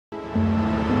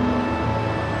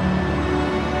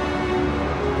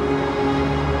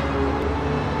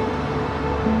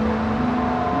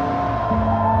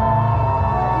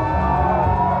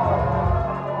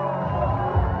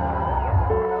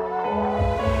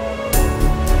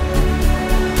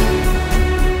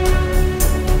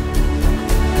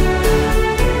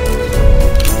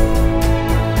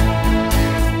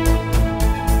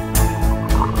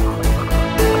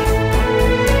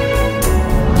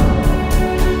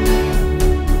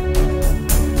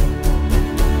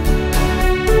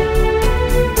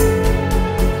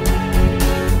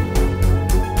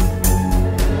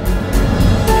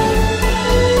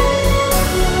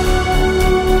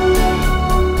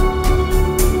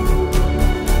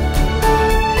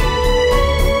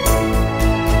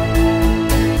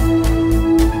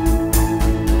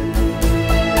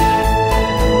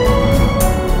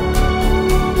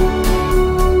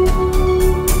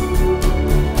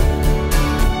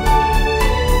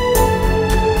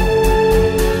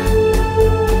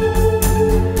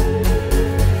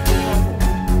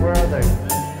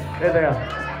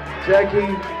Jacqui,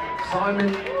 Simon.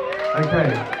 Okay.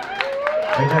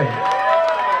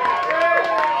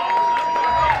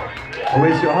 Oh,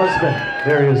 where's your husband?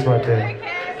 There he is right there.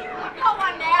 Come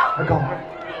on now. Oh, come on.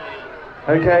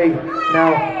 Okay,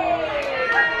 now,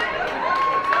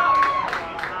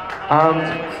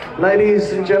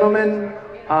 ladies and gentlemen,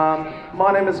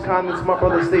 my name is Khan, that's my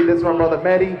brother Steve, that's my brother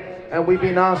Maddie, and we've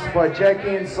been asked by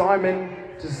Jacqui and Simon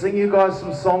to sing you guys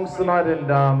some songs tonight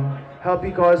and help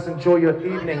you guys enjoy your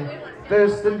evening.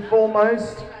 First and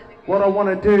foremost, what I want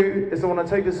to do is I want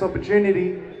to take this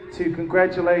opportunity to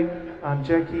congratulate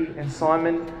Jacqui and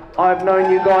Simon. I've known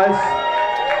you guys.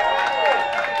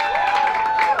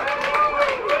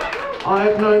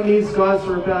 I've known these guys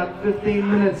for about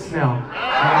 15 minutes now.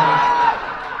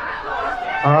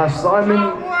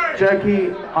 Simon,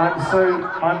 Jacqui,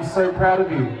 I'm so proud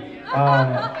of you.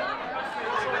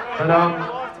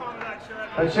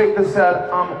 Check this out.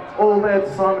 All that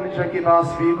Simon and Jacqui have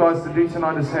asked for you guys to do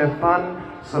tonight is have fun.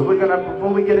 So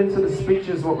before we get into the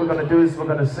speeches, what we're going to do is we're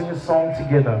going to sing a song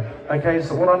together. Okay,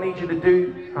 so what I need you to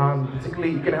do,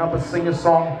 particularly you're going to help us sing a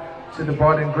song to the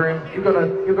bride and groom. You're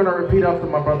gonna repeat after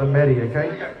my brother Maddie, okay?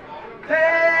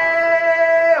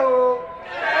 Deo,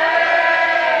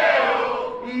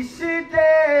 Deo, Isi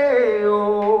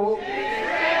Deo,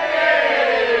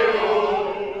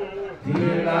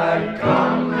 daylight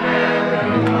come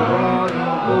and wanna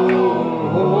go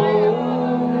home.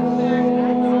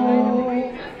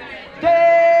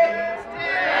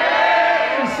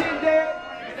 Isi Deo,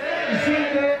 Isi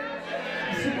Deo.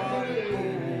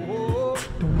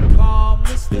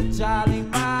 The jolly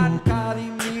man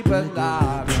calling me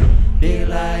beloved.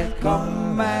 Daylight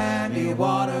come and they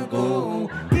wanna go.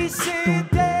 Easy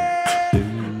day,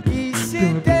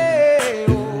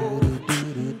 oh.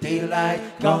 Daylight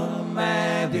come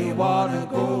and they wanna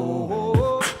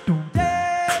go.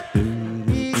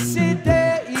 Easy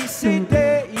day,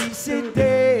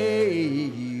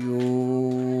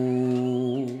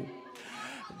 oh.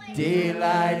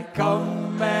 Daylight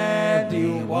come and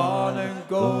they wanna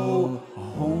go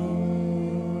home.